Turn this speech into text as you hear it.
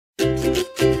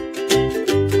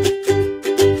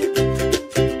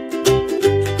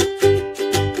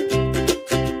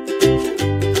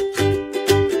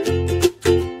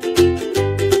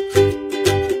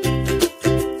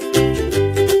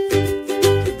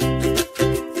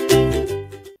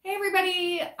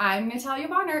Natalia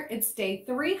Bonner. It's day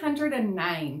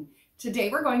 309. Today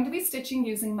we're going to be stitching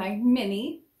using my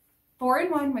mini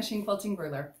 4-in-1 machine quilting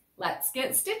ruler. Let's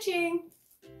get stitching.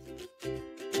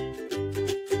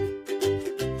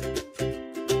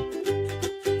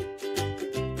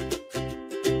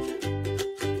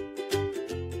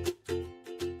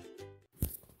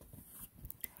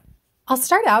 I'll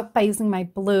start out by using my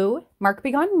blue Mark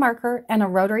Be Gone marker and a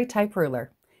rotary type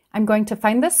ruler. I'm going to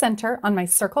find the center on my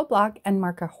circle block and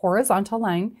mark a horizontal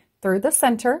line through the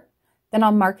center. Then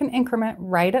I'll mark an increment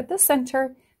right at the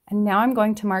center, and now I'm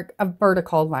going to mark a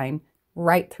vertical line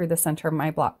right through the center of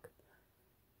my block.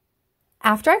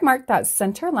 After I've marked that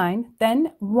center line,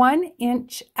 then 1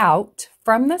 inch out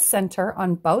from the center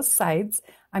on both sides,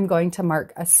 I'm going to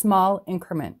mark a small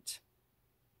increment.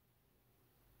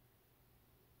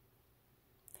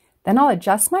 Then I'll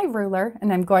adjust my ruler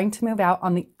and I'm going to move out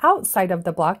on the outside of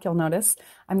the block. You'll notice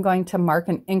I'm going to mark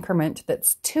an increment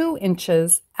that's 2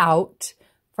 inches out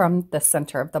from the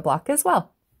center of the block as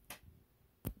well.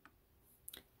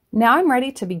 Now I'm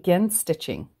ready to begin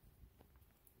stitching.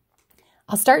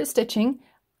 I'll start stitching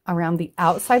around the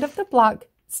outside of the block,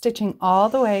 stitching all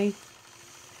the way.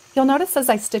 You'll notice as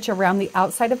I stitch around the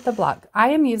outside of the block, I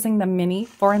am using the mini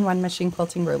 4-in-1 machine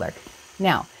quilting ruler.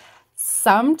 Now,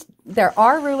 there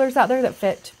are rulers out there that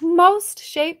fit most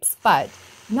shapes, but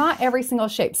not every single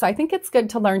shape. So I think it's good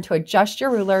to learn to adjust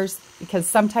your rulers, because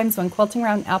sometimes when quilting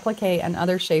around applique and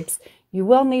other shapes, you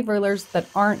will need rulers that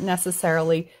aren't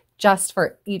necessarily just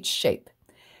for each shape.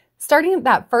 Starting at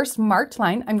that first marked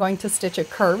line, I'm going to stitch a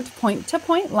curved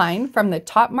point-to-point line from the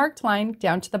top marked line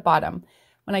down to the bottom.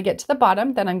 When I get to the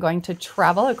bottom, then I'm going to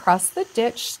travel across the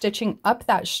ditch, stitching up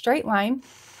that straight line.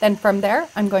 Then from there,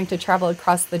 I'm going to travel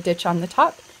across the ditch on the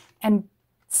top and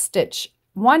stitch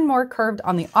one more curved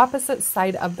on the opposite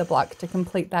side of the block to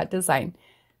complete that design.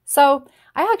 So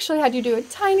I actually had to do a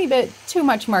tiny bit too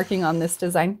much marking on this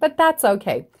design, but that's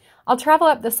okay. I'll travel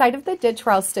up the side of the ditch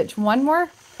where I'll stitch one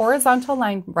more horizontal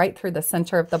line right through the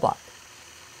center of the block.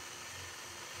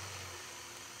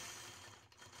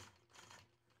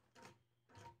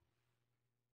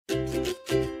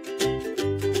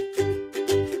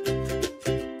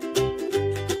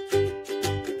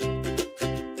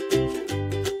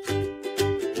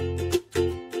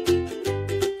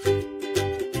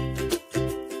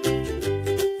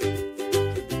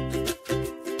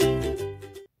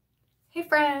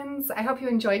 Friends, I hope you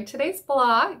enjoyed today's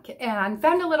block and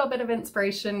found a little bit of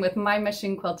inspiration with my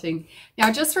machine quilting.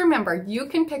 Now just remember, you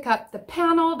can pick up the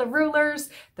panel, the rulers,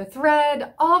 the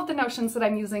thread, all of the notions that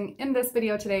I'm using in this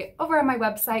video today over on my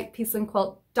website,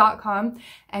 peaceandquilt.com.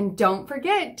 And don't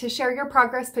forget to share your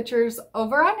progress pictures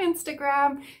over on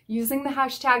Instagram using the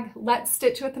hashtag Let's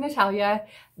Stitch with Natalia.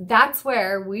 That's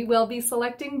where we will be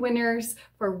selecting winners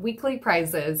for weekly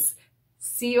prizes.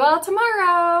 See you all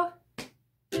tomorrow.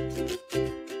 Thank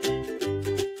you.